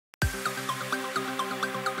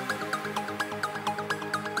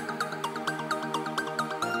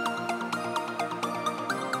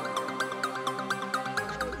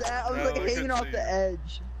hanging off the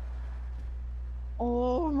edge.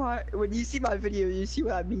 Oh my! When you see my video, you see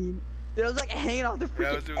what I mean. Dude, I was like hanging off the freaking edge. Yeah,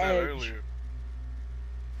 I was doing that earlier.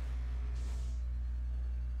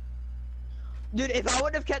 Dude, if I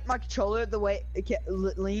would have kept my controller the way it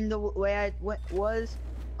leaned the way I was,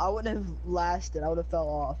 I wouldn't have lasted. I would have fell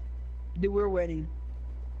off. Dude, we're winning.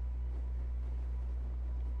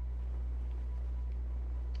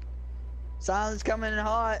 Silence coming in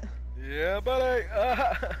hot. Yeah, buddy.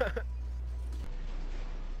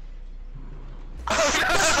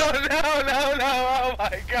 Oh no! Oh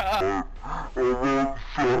my god!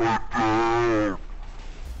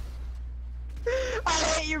 I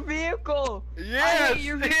hate your vehicle. Yes! I hate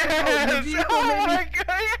your vehicle. Yes! Your vehicle Oh my made me,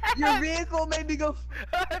 god! Yes! your vehicle made me go.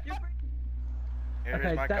 Here's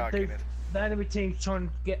Okay, my that dude, cockiness. the enemy team's trying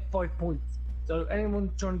to get 5 points. So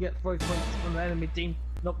anyone trying to get 5 points from the enemy team,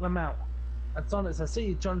 knock them out. And Sonic, I see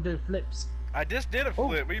you trying to do flips. I just did a flip.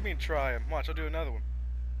 What do you mean try him? Watch, I'll do another one.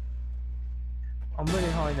 I'm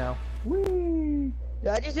really high now. Whee!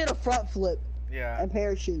 Yeah, I just did a front flip Yeah, and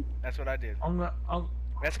parachute. that's what I did. I'm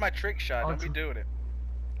That's my trick shot. Don't be doing it.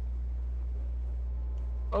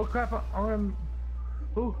 oh crap! I'm.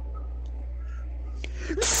 Ooh.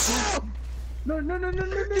 No! No! No! No! No!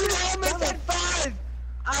 No! Dude, I almost had 5.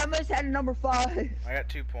 I almost had number 5. I got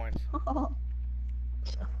 2 points.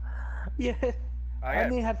 Yeah. I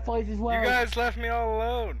only had 5 as well. You guys left me all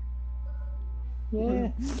alone. Yeah.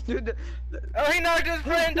 Dude, Oh, he knocked his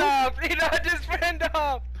friend off. He knocked his friend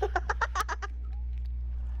off.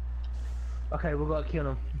 Okay, we gotta kill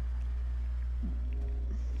him.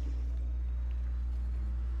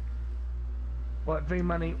 Right,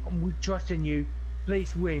 V-Money, we trust in you.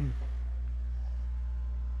 Please win.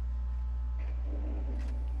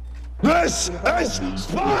 This is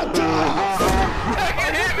Sparta!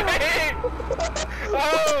 Fucking hit me!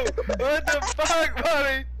 Oh, what the fuck,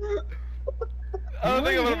 buddy? I don't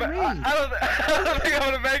think I'm gonna. I don't think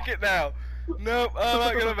I'm gonna make it now. Nope, I'm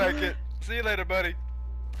not gonna make it. See you later, buddy.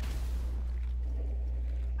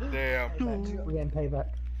 Damn. We're getting payback.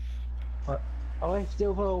 Right. Oh, I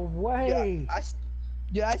still far away.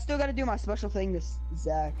 Yeah, I still gotta do my special thing to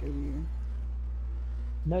Zach over here.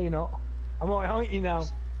 No, you're not. I might hunt you now.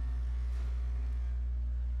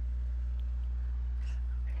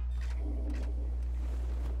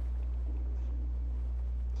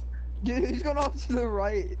 Dude, he's going off to the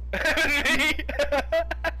right. Me?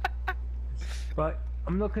 Right,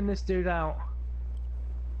 I'm knocking this dude out.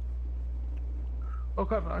 Oh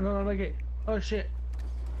crap, I'm gonna make it. Oh shit.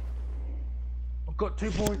 I've got 2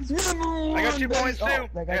 points. I got 2 points too. Oh,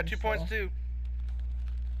 I got 2 points too.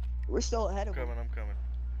 We're still ahead of him. I'm coming.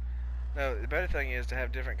 No, the better thing is to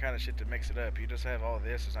have different kind of shit to mix it up. You just have all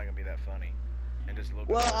this, it's not gonna be that funny. And just a little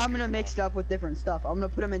bit. Well, I'm gonna mix it up with different stuff. I'm gonna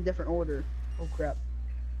put them in different order. Oh crap.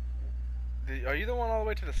 Are you the one all the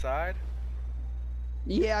way to the side?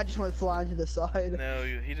 Yeah, I just went flying to the side. No,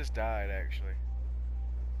 he just died actually.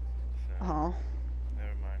 So, Oh.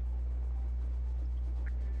 never mind.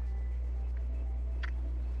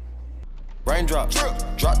 Raindrop, drop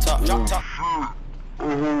top, drop top.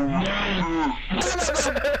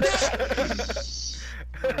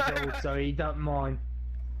 So he don't mind.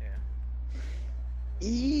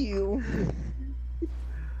 Ew.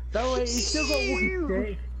 Don't worry, he's still got walking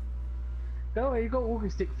stick. Don't worry, he got walking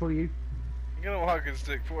stick for you. I'm gonna walking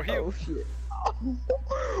stick for you. Oh shit.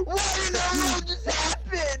 What in the hell just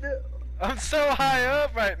happened? I'm so high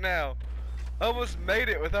up right now. I almost made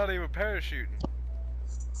it without even parachuting.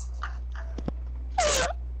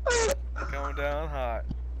 Going down hot.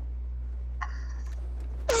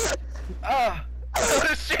 Ah!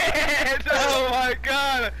 Oh shit! Oh my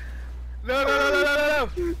god! No!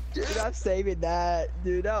 Dude, I'm saving that.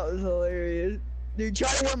 Dude, that was hilarious. Dude, try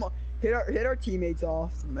one more. Hit our teammates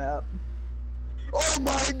off the map. Oh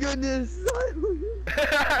my goodness!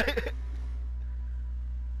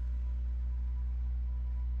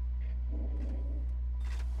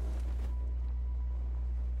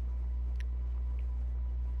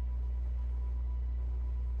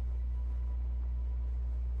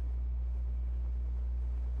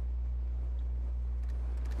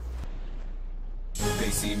 They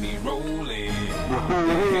see me rolling. God,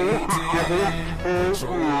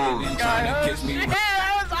 oh shit!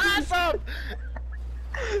 That was awesome!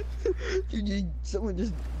 Dude, someone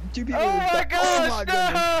just... 2 people Oh just my died. gosh,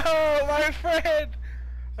 goodness. no! My friend!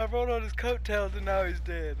 I rode on his coattails and now he's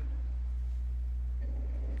dead.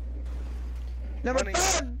 Number Money.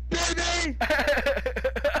 5, baby!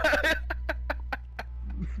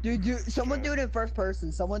 Dude, someone do it in first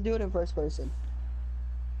person. Someone do it in first person.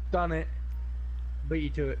 Done it. Beat you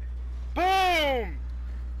to it. Boom!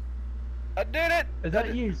 I did it! Is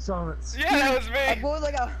that you, Silence? Yeah, that was I me! bought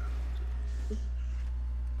like a.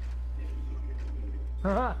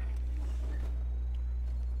 Haha.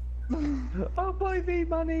 Oh, boy, V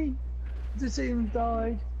money! Just see him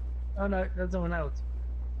die. Oh no, that's someone else.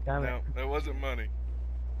 Damn No, it. that wasn't money.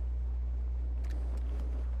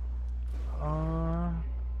 Oh.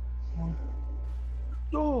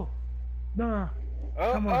 No!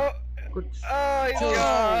 Oh, Come on. oh! Good. Oh, he's Oh,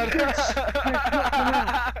 gone!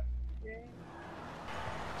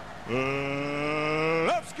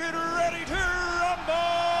 Let's get ready to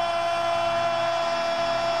rumble!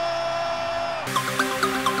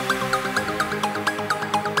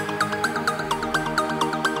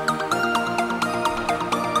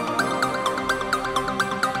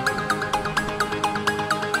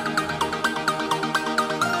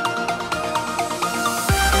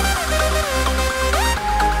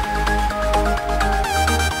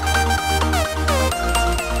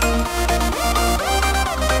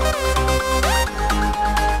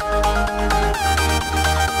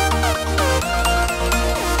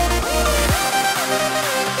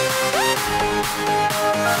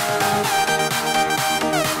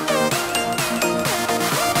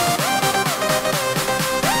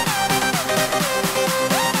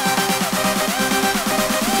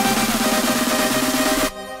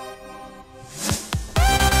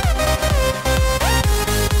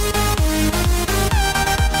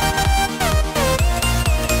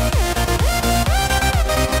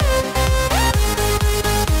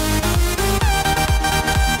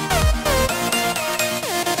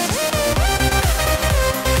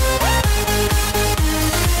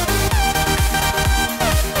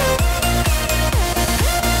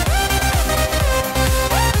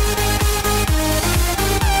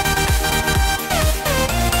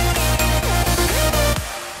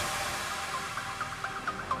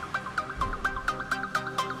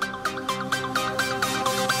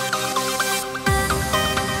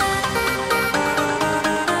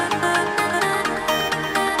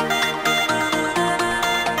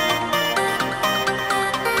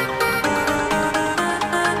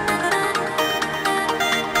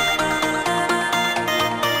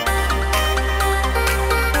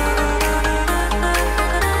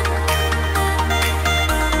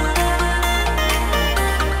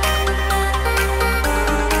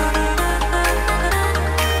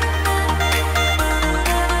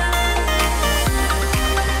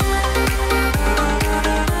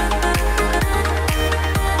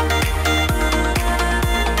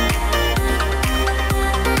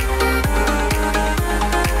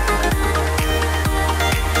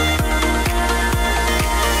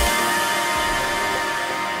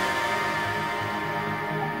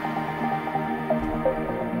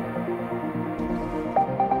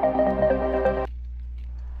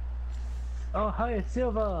 Oh, hi,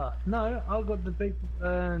 Silver! No, I got the big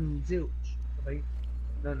zilch. I think.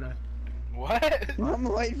 No. What? I'm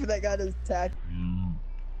waiting for that guy to attack.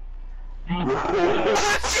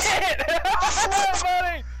 Shit!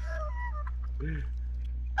 Money!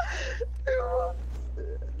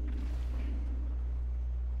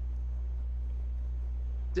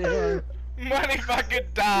 Damn. Money fucking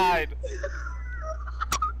died!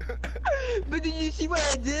 But did you see what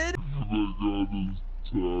I did?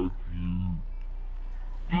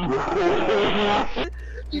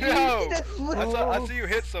 You No! see that flip? I see you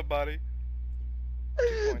hit somebody.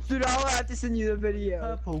 2 points. Dude, I'll have to send you the video.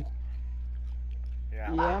 Purple.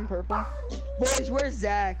 Yeah. Yeah, I'm purple. Boys, where's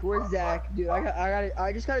Zach? Where's Zach? Dude,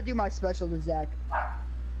 I just gotta do my special to Zach.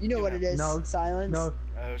 You know what it is? No. Silence. No,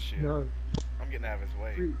 Oh shit. no. I'm getting out of his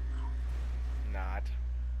way. Fruit. Not.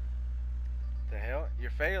 The hell? You're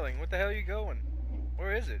failing. What the hell are you going?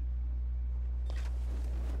 Where is it?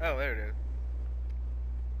 Oh, there it is.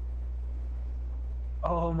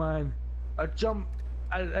 Oh man, a jump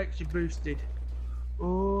and actually boosted.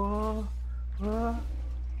 Oh, come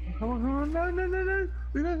on, no.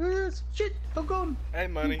 Shit, I'm gone. Hey,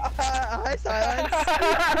 money. Hi, Silence.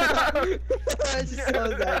 I just saw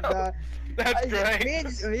Zach die. That's great. Me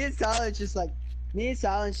and Silence just like,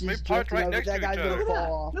 parked drifting right over. next That to guy's each gonna other.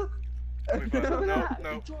 fall off. Look,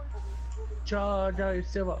 No. Chardo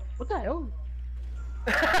Silver. What the hell?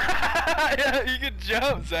 Yeah, you can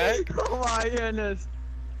jump, Zach. Oh my goodness.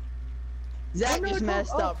 Zach Oh, no, just it's not-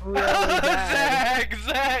 messed oh. up really bad.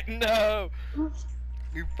 Zach, no.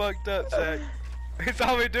 You fucked up, Zach. He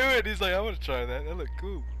saw me do it. He's like, I want to try that. That looked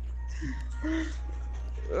cool.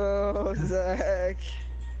 Oh, Zach.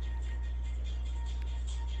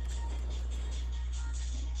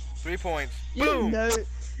 3 points. You Boom. know,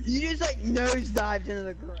 you just like nose dived into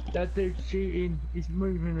the ground. That dude's shooting. He's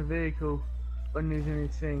moving the vehicle when he's in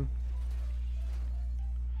his thing.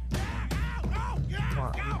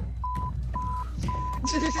 You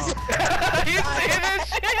see this shit?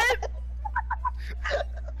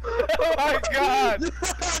 Oh my god!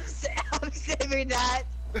 I'm saving that.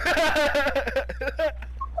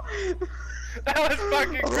 That was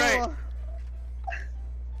fucking great. Oh,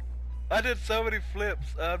 I did so many flips.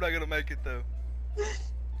 I'm not gonna make it though.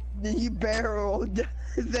 you barreled.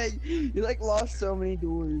 You like lost so many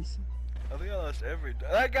doors. I think I lost every.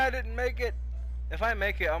 That guy didn't make it. If I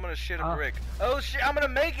make it, I'm gonna shit a brick. Oh shit! I'm gonna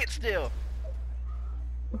make it still.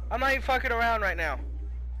 I'm not even fucking around right now.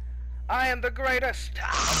 I am the greatest.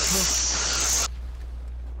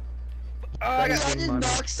 Oh, I Dude, got. I just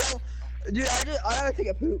knocked so. Dude, I gotta take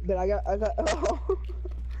a poop, but I got. Oh.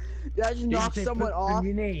 Dude, I just knocked someone off.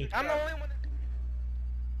 I'm the only one.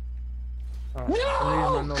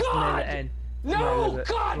 No! God! No!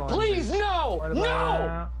 God, please, no!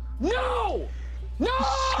 No! No! No!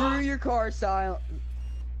 Screw your car, silent,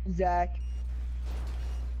 Zach.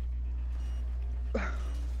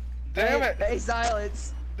 Damn it! Hey,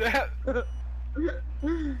 silence. Damn.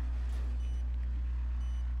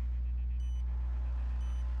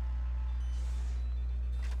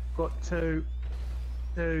 Got two.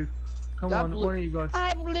 Come That on, blue- one of you guys.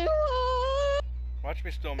 I blew Watch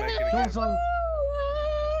me still make it Come on, again. son.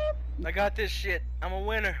 I got this shit. I'm a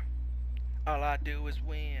winner. All I do is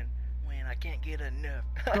win. Win. I can't get enough.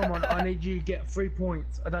 Come on, I need you to get 3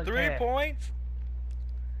 points. I don't 3 care. points?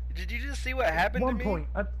 Did you just see what happened 1 to me? point.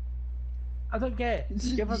 I don't care.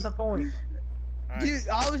 Give us a point. Alright. Dude,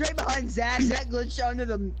 I was right behind Zach. Zach glitched under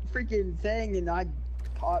the freaking thing, and I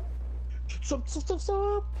caught. Stop.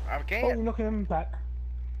 I Oh, you're can't. knocking him back.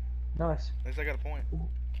 Nice. At least I got a point.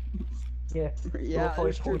 Yeah. Yeah, Got 5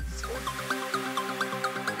 that's true. points.